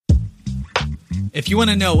If you want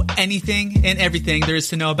to know anything and everything there is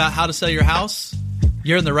to know about how to sell your house,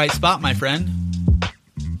 you're in the right spot, my friend.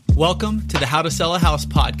 Welcome to the How to Sell a House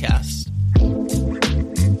podcast.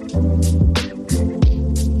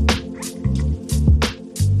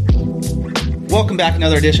 Welcome back.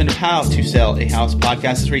 Another edition of How to Sell a House podcast.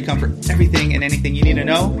 This is where you come for everything and anything you need to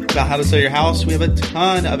know about how to sell your house. We have a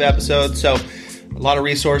ton of episodes, so a lot of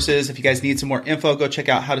resources. If you guys need some more info, go check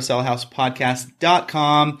out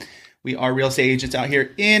howtosellahousepodcast.com. We are real estate agents out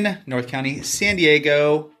here in North County, San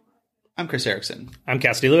Diego. I'm Chris Erickson. I'm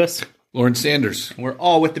Cassidy Lewis. Lauren Sanders. We're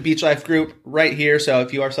all with the Beach Life Group right here. So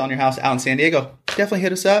if you are selling your house out in San Diego, definitely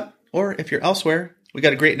hit us up. Or if you're elsewhere, we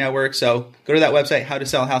got a great network. So go to that website, How to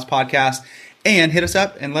Sell a House Podcast, and hit us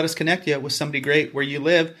up and let us connect you with somebody great where you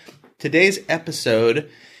live. Today's episode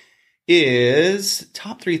is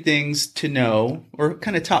top 3 things to know, or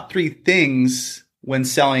kind of top 3 things when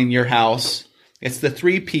selling your house. It's the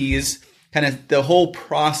 3 Ps, kind of the whole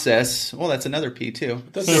process. Well, that's another P too.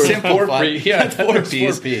 That's 4 Ps. Yeah, that's 4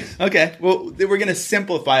 Ps. Okay, well, we're going to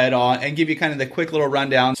simplify it all and give you kind of the quick little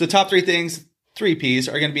rundown. So top 3 things, 3 Ps,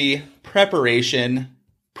 are going to be preparation,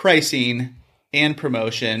 pricing, and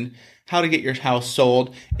promotion. How to get your house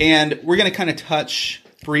sold. And we're going to kind of touch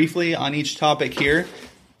briefly on each topic here.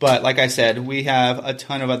 But like I said, we have a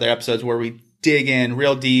ton of other episodes where we dig in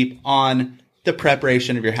real deep on the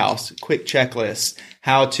preparation of your house, quick checklist,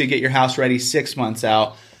 how to get your house ready 6 months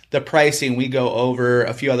out. The pricing, we go over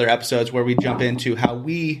a few other episodes where we jump into how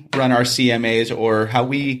we run our CMAs or how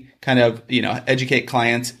we kind of, educate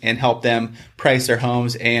clients and help them price their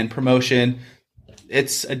homes. And promotion,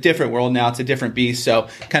 it's a different world now. It's a different beast. So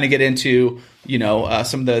kind of get into,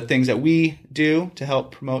 some of the things that we do to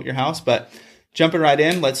help promote your house. But jumping right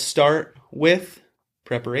in, let's start with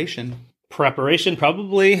preparation. Preparation,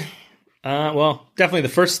 probably, definitely the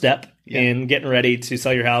first step in getting ready to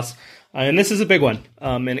sell your house. And this is a big one.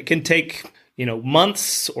 And it can take,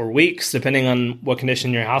 months or weeks, depending on what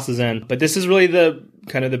condition your house is in. But this is really the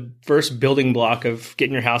kind of the first building block of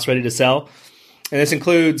getting your house ready to sell. And this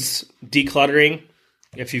includes decluttering.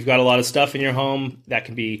 If you've got a lot of stuff in your home, that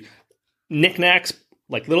can be knickknacks,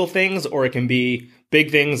 like little things, or it can be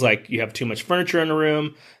big things like you have too much furniture in a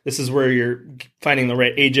room. This is where you're finding the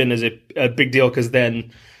right agent is a big deal, because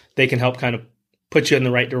then they can help kind of put you in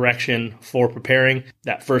the right direction for preparing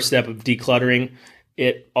that first step of decluttering.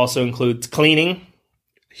 It also includes cleaning.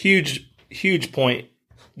 Huge point.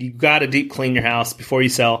 You got to deep clean your house before you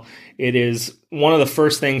sell. It is one of the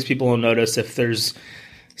first things people will notice if there's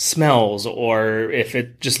smells or if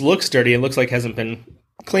it just looks dirty. It looks like it hasn't been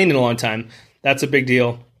cleaned in a long time. That's a big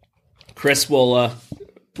deal. Chris will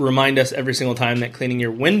remind us every single time that cleaning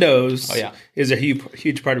your windows is a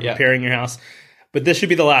huge part of preparing your house. But this should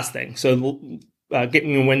be the last thing. So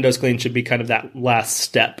getting your windows clean should be kind of that last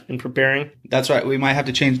step in preparing. That's right. We might have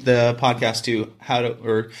to change the podcast to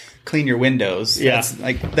or clean your windows. Yeah.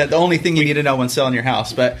 That's the only thing you need to know when selling your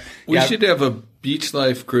house. But we should have a Beach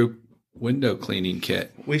Life Group window cleaning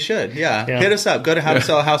kit. We should, yeah. Hit us up. Go to How to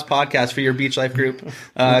Sell a House podcast for your Beach Life Group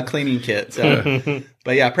cleaning kit. So,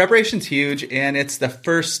 but yeah, preparation's huge, and it's the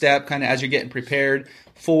first step kind of as you're getting prepared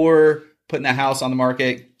for putting that house on the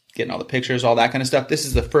market, getting all the pictures, all that kind of stuff. This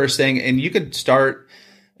is the first thing, and you could start.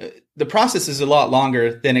 The process is a lot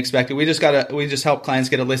longer than expected. We just help clients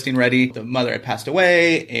get a listing ready. The mother had passed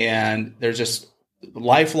away, and there's just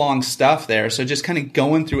lifelong stuff there. So just kind of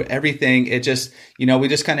going through everything, it just, we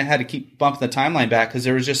just kind of had to keep bumping the timeline back because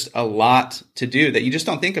there was just a lot to do that you just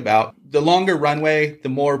don't think about. The longer runway, the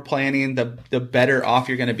more planning, the better off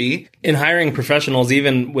you're going to be. In hiring professionals,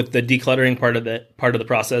 even with the decluttering part of the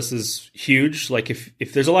process is huge. Like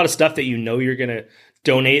if there's a lot of stuff that you're going to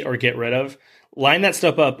donate or get rid of, line that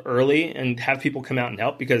stuff up early and have people come out and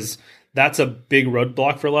help, because that's a big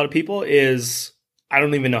roadblock for a lot of people is I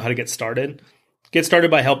don't even know how to get started. Get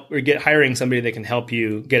started by hiring somebody that can help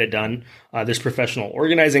you get it done. There's professional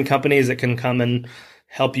organizing companies that can come and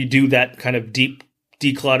help you do that kind of deep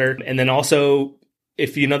declutter. And then also,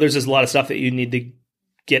 if there's just a lot of stuff that you need to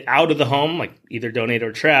get out of the home, like either donate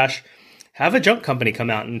or trash, have a junk company come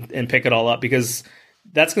out and pick it all up, because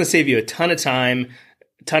that's going to save you a ton of time,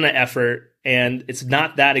 a ton of effort, and it's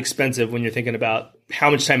not that expensive when you're thinking about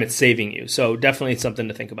how much time it's saving you. So definitely something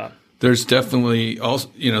to think about. There's definitely also,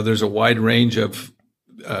 there's a wide range of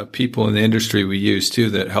people in the industry we use too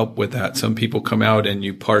that help with that. Some people come out and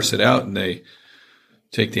you parse it out and they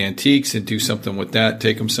take the antiques and do something with that,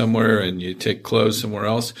 take them somewhere, and you take clothes somewhere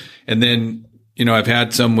else. And then, I've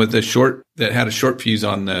had some with that had a short fuse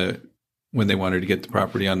on when they wanted to get the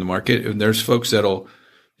property on the market. And there's folks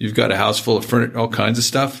you've got a house full of furniture, all kinds of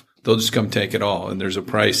stuff. They'll just come take it all. And there's a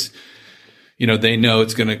price. they know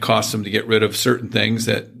it's going to cost them to get rid of certain things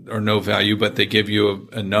that are no value, but they give you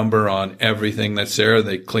a number on everything that's there.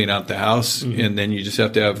 They clean out the house, and then you just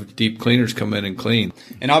have to have deep cleaners come in and clean.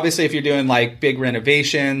 And obviously, if you're doing like big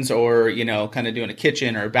renovations or, kind of doing a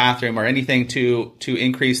kitchen or a bathroom or anything to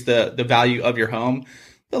increase the value of your home,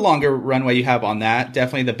 the longer runway you have on that,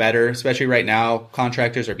 definitely the better, especially right now.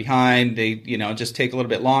 Contractors are behind. They, just take a little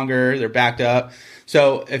bit longer. They're backed up.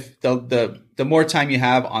 So if the more time you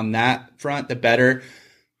have on that front, the better.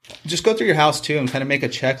 Just go through your house too and kind of make a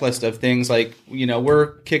checklist of things like,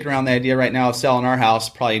 we're kicking around the idea right now of selling our house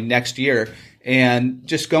probably next year, and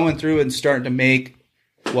just going through and starting to make,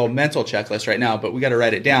 mental checklist right now, but we got to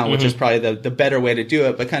write it down, which is probably the better way to do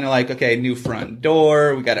it. But kind of like, okay, new front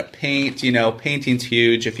door, we got to paint, painting's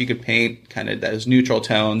huge. If you could paint kind of those neutral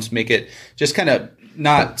tones, make it just kind of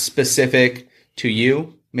not specific to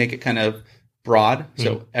you, make it kind of broad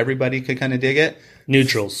so everybody could kind of dig it.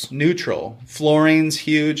 Neutral. Flooring's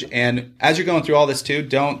huge. And as you're going through all this too,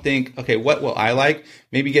 don't think, okay, what will I like?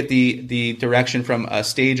 Maybe get the direction from a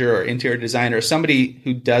stager or interior designer, or somebody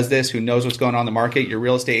who does this, who knows what's going on in the market, your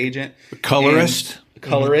real estate agent. A colorist.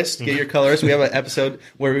 Get your colorist. We have an episode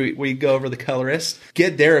where we go over the colorist.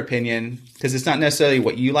 Get their opinion, because it's not necessarily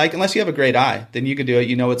what you like. Unless you have a great eye, then you could do it.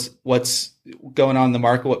 You know what's going on in the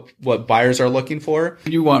market, what buyers are looking for.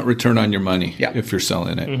 You want return on your money Yeah. if you're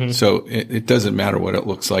selling it. So it doesn't matter what it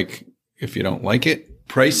looks like if you don't like it.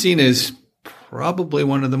 Pricing is probably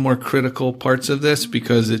one of the more critical parts of this,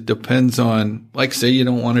 because it depends on, like, say you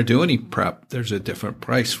don't want to do any prep. There's a different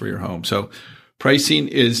price for your home. So pricing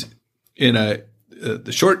is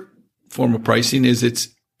the short form of pricing is it's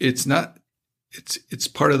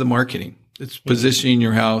part of the marketing. It's positioning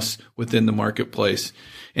your house within the marketplace.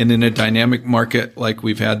 And in a dynamic market like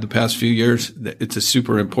we've had the past few years, it's a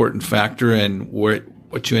super important factor in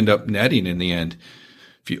what you end up netting in the end.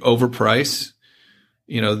 If you overprice,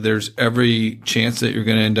 there's every chance that you're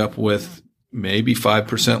going to end up with maybe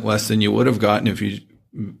 5% less than you would have gotten if you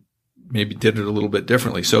maybe did it a little bit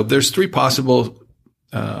differently. So there's three possible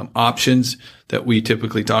options that we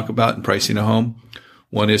typically talk about in pricing a home.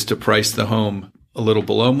 One is to price the home a little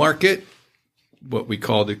below market, what we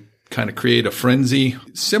call to kind of create a frenzy,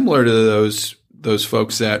 similar to those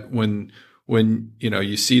folks that when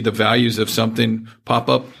you see the values of something pop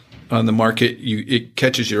up on the market, it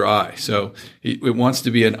catches your eye. So it wants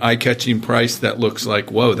to be an eye-catching price that looks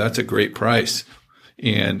like, whoa, that's a great price,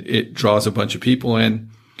 and it draws a bunch of people in.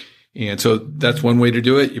 And so that's one way to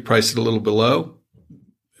do it. You price it a little below.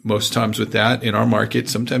 Most times with that in our market,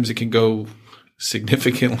 sometimes it can go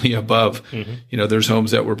significantly above. There's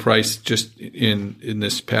homes that were priced just in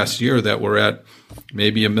this past year that were at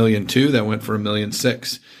maybe $1.2 million that went for $1.6 million.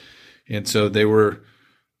 And so they were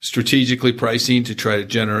strategically pricing to try to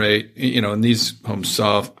generate, and these homes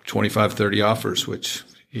saw 25, 30 offers, which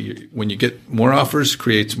when you get more offers,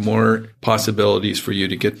 creates more possibilities for you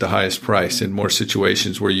to get the highest price, and more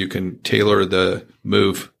situations where you can tailor the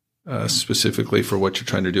move specifically for what you're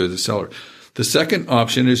trying to do as a seller. The second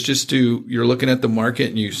option is you're looking at the market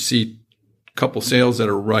and you see a couple sales that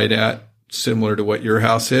are right at similar to what your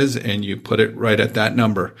house is, and you put it right at that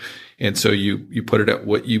number. And so you put it at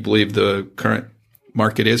what you believe the current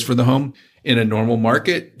market is for the home. In a normal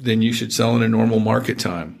market, then you should sell in a normal market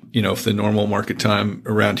time. If the normal market time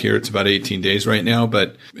around here, it's about 18 days right now,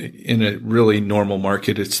 but in a really normal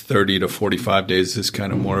market, it's 30 to 45 days is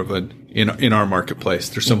kind of more of in our marketplace.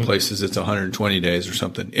 There's some places it's 120 days or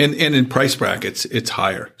something. And in price brackets, it's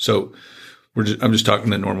higher. So I'm just talking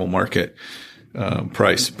the normal market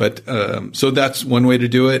price. But so that's one way to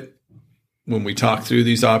do it. When we talk through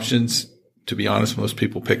these options, to be honest, most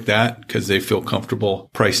people pick that because they feel comfortable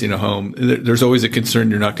pricing a home. There's always a concern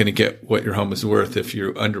you're not going to get what your home is worth if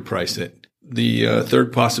you underprice it. The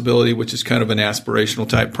third possibility, which is kind of an aspirational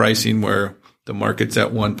type pricing, where the market's at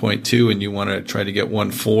 1.2 and you want to try to get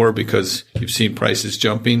 1.4 because you've seen prices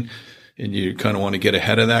jumping and you kind of want to get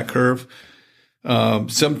ahead of that curve.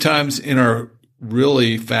 Sometimes in our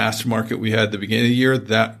really fast market we had at the beginning of the year,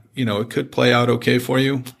 that, it could play out okay for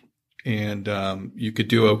you. And you could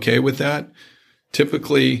do okay with that.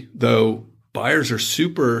 Typically, though, buyers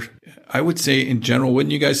are I would say in general,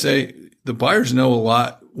 wouldn't you guys say, the buyers know a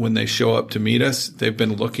lot when they show up to meet us. They've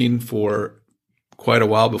been looking for quite a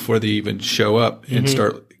while before they even show up and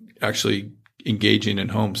start actually engaging in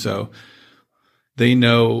homes. So they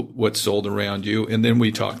know what's sold around you. And then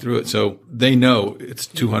we talk through it. So they know it's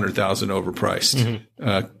 $200,000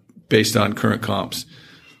 overpriced based on current comps.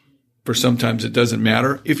 For sometimes it doesn't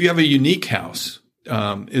matter. If you have a unique house,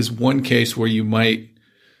 is one case where you might,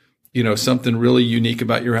 something really unique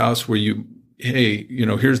about your house where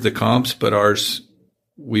here's the comps, but ours,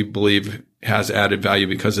 we believe has added value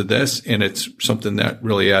because of this. And it's something that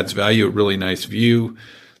really adds value, a really nice view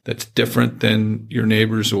that's different than your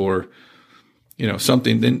neighbors or,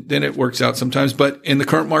 something, then it works out sometimes. But in the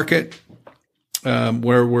current market,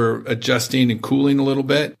 where we're adjusting and cooling a little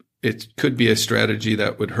bit, it could be a strategy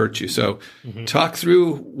that would hurt you. So talk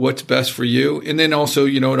through what's best for you. And then also,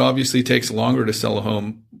 it obviously takes longer to sell a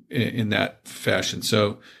home in that fashion.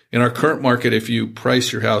 So in our current market, if you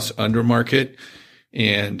price your house under market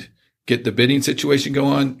and get the bidding situation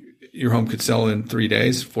going, your home could sell in 3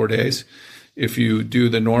 days, 4 days. If you do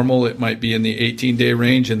the normal, it might be in the 18-day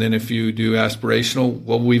range. And then if you do aspirational,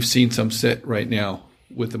 well, we've seen some sit right now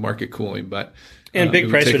with the market cooling, but and big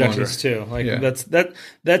price reductions too.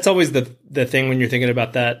 That's always the thing when you're thinking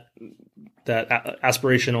about that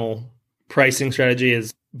aspirational pricing strategy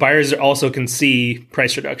is buyers also can see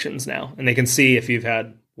price reductions now, and they can see if you've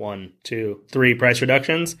had 1, 2, 3 price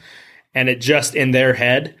reductions, and it just in their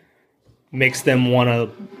head makes them want to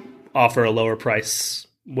offer a lower price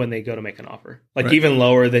when they go to make an offer, like even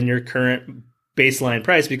lower than your current baseline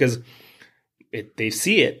price, because they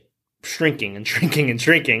see it shrinking and shrinking and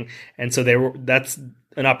shrinking, and so that's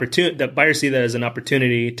an opportunity that buyers see that as an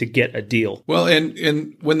opportunity to get a deal. Well,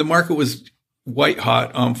 and when the market was white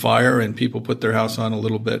hot on fire and people put their house on a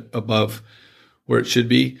little bit above where it should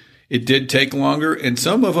be, it did take longer, and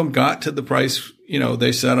some of them got to the price.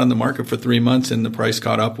 They sat on the market for 3 months and the price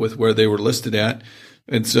caught up with where they were listed at.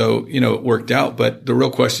 And so, it worked out. But the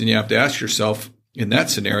real question you have to ask yourself in that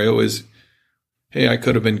scenario is, hey, I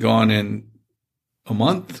could have been gone in a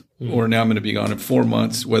month, or now I'm going to be gone in 4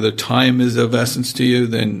 months. Whether time is of essence to you,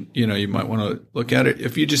 then, you might want to look at it.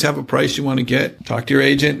 If you just have a price you want to get, talk to your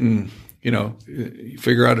agent and,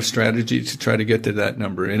 figure out a strategy to try to get to that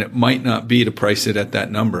number. And it might not be to price it at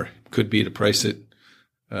that number. It could be to price it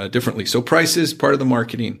differently. So price is part of the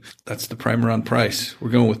marketing. That's the primer on price.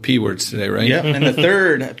 We're going with P words today, right? Yeah. And the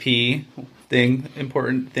third P thing,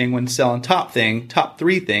 important thing when selling, top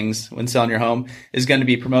 3 things when selling your home is going to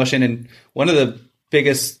be promotion. And one of the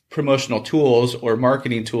biggest promotional tools or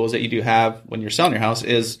marketing tools that you do have when you're selling your house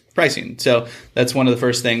is pricing. So that's one of the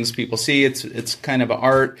first things people see. It's kind of an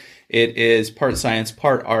art. It is part science,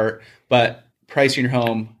 part art, but pricing your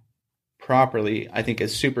home properly, I think,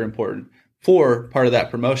 is super important for part of that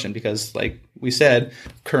promotion, because like we said,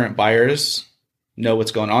 current buyers know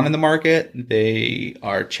what's going on in the market. They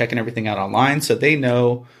are checking everything out online, so they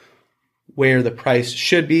know where the price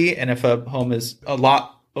should be. And if a home is a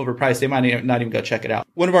lot overpriced, they might not even go check it out.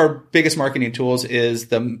 One of our biggest marketing tools is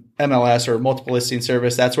the MLS, or multiple listing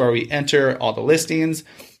service. That's where we enter all the listings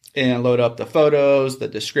and load up the photos, the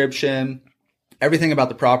description, everything about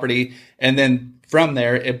the property. And then from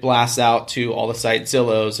there, it blasts out to all the sites,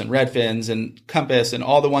 Zillows and Redfins and Compass and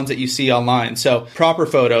all the ones that you see online. So proper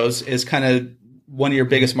photos is kind of one of your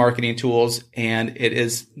biggest marketing tools, and it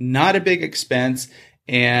is not a big expense.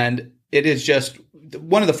 And it is just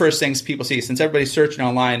one of the first things people see, since everybody's searching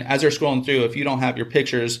online as they're scrolling through. If you don't have your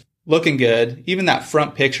pictures looking good, even that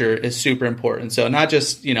front picture is super important. So not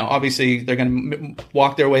just, obviously they're going to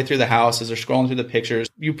walk their way through the house as they're scrolling through the pictures.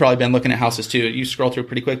 You've probably been looking at houses too. You scroll through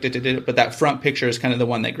pretty quick, but that front picture is kind of the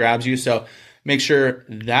one that grabs you. So make sure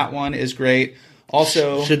that one is great.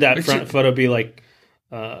 Also, should that front photo be like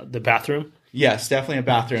the bathroom? Yes, definitely a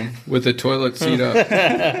bathroom with the toilet seat up.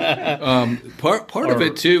 Part of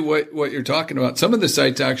it too, what you're talking about. Some of the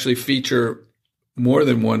sites actually feature more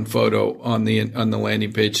than one photo on the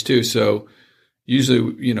landing page too. So usually,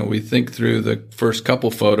 we think through the first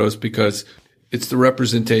couple photos because it's the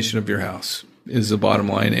representation of your house is the bottom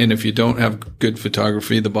line. And if you don't have good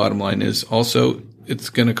photography, the bottom line is also it's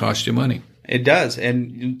going to cost you money. It does.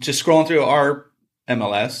 And just scrolling through our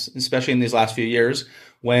MLS, especially in these last few years,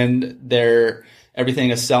 when everything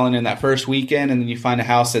is selling in that first weekend, and then you find a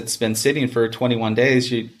house that's been sitting for 21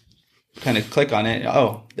 days, you kind of click on it.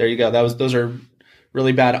 Oh, there you go. Those are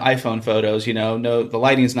really bad iPhone photos. No, the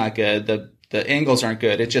lighting's not good. The angles aren't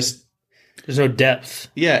good. There's no depth.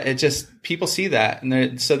 Yeah. People see that,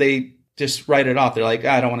 and so they just write it off. They're like,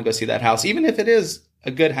 I don't want to go see that house, even if it is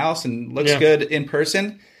a good house and looks good in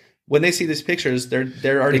person. When they see these pictures,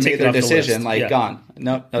 they're already made their decision. Gone.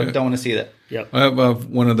 No, don't want to see that. Yep. I have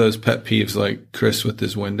one of those pet peeves, like Chris with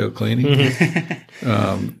his window cleaning.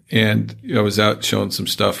 And I was out showing some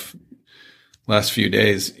stuff last few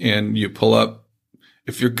days, and you pull up.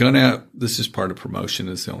 If you're gonna, this is part of promotion.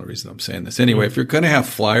 Is the only reason I'm saying this. Anyway, if you're gonna have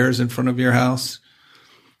flyers in front of your house,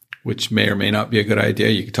 which may or may not be a good idea,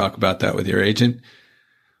 you can talk about that with your agent.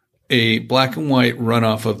 A black and white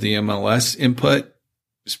runoff of the MLS input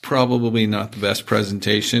is probably not the best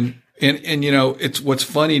presentation. And it's what's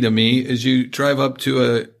funny to me is you drive up to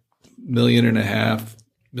 $1.5 million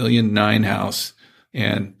 1,000,009 house,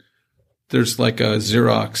 and there's like a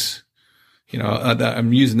Xerox.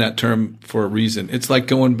 I'm using that term for a reason. It's like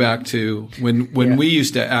going back to when we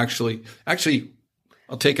used to actually,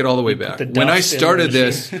 I'll take it all the way back. When I started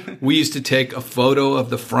this, we used to take a photo of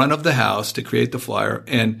the front of the house to create the flyer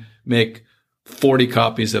and make 40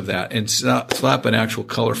 copies of that and slap an actual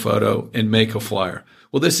color photo and make a flyer.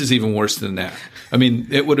 Well, this is even worse than that. I mean,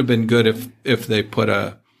 it would have been good if they put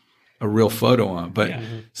a real photo on. But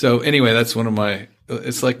so anyway, that's one of my.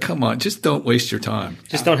 It's like, come on, just don't waste your time.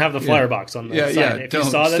 Just don't have the flyer box on the side. If you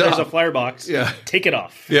saw that there's a flyer box, take it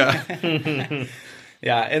off. Yeah.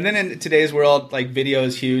 Yeah. And then in today's world, like video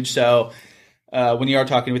is huge. So when you are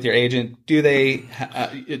talking with your agent, are they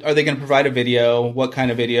going to provide a video? What kind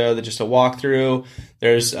of video? Just a walkthrough?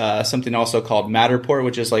 There's something also called Matterport,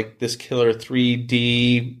 which is like this killer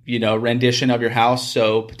 3D, rendition of your house.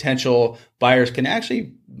 So potential buyers can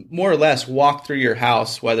actually more or less walk through your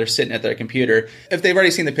house while they're sitting at their computer. If they've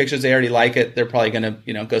already seen the pictures, they already like it, they're probably going to,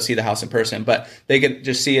 go see the house in person, but they could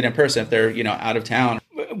just see it in person if they're, out of town.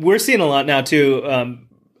 We're seeing a lot now too.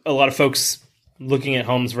 A lot of folks looking at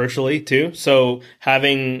homes virtually too. So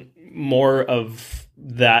having more of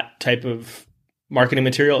that type of marketing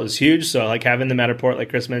material is huge. So like having the Matterport, like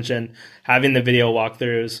Chris mentioned, having the video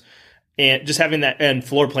walkthroughs, and just having that, and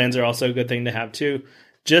floor plans are also a good thing to have too,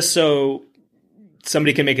 just so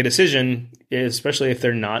somebody can make a decision, especially if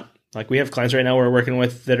they're not, like we have clients right now we're working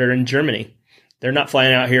with that are in Germany. They're not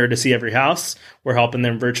flying out here to see every house. We're helping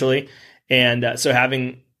them virtually. And so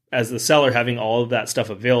as the seller, having all of that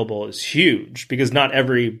stuff available is huge, because not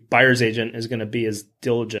every buyer's agent is going to be as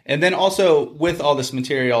diligent. And then also with all this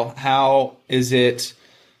material, how is it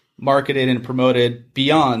marketed and promoted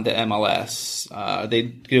beyond the MLS? Are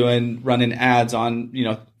they running ads on,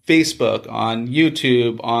 Facebook, on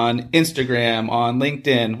YouTube, on Instagram, on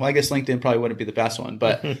LinkedIn? Well, I guess LinkedIn probably wouldn't be the best one,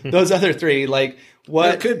 but those other three, like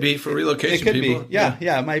what? It could be for relocation. It could people. be.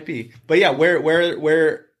 Yeah, it might be. But yeah,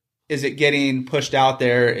 where is it getting pushed out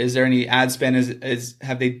there? Is there any ad spend?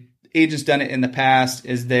 Have they agents done it in the past?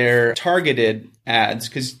 Is there targeted ads?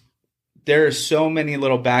 Because there are so many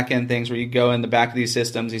little back end things where you go in the back of these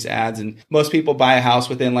systems, these ads, and most people buy a house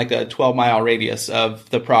within like a 12-mile radius of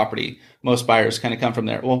the property. Most buyers kind of come from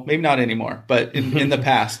there. Well, maybe not anymore, but in the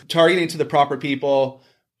past, targeting to the proper people,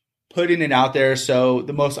 putting it out there so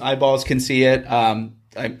the most eyeballs can see it.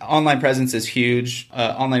 Online presence is huge.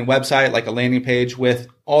 Online website, like a landing page with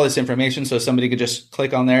all this information, so somebody could just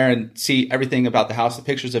click on there and see everything about the house, the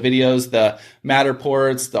pictures, the videos, the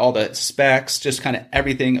Matterports, all the specs, just kind of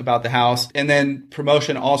everything about the house. And then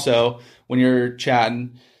promotion also, when you're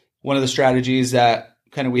chatting, one of the strategies that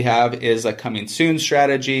kind of we have is a coming soon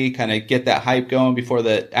strategy, kind of get that hype going before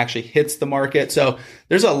that actually hits the market. So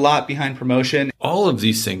there's a lot behind promotion. All of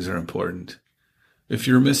these things are important. If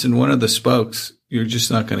you're missing one of the spokes, you're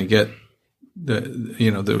just not going to get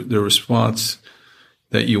the response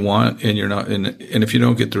that you want, and you're not. And if you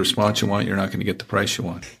don't get the response you want, you're not going to get the price you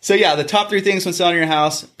want. So yeah, the top three things when selling your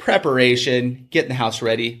house: preparation, getting the house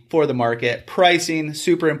ready for the market; pricing,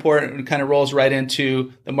 super important, and kind of rolls right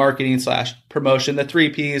into the marketing / promotion. The 3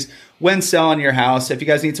 Ps when selling your house. If you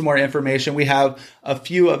guys need some more information, we have a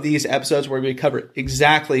few of these episodes where we cover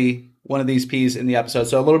exactly one of these Ps in the episode.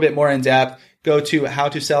 So a little bit more in depth. Go to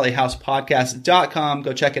howtosellahousepodcast.com.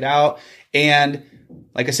 Go check it out. And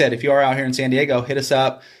like I said, if you are out here in San Diego, hit us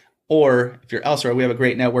up. Or if you're elsewhere, we have a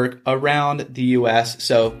great network around the U.S.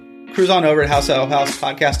 So cruise on over to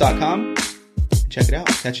howtosellahousepodcast.com. Check it out.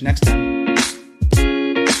 Catch you next time.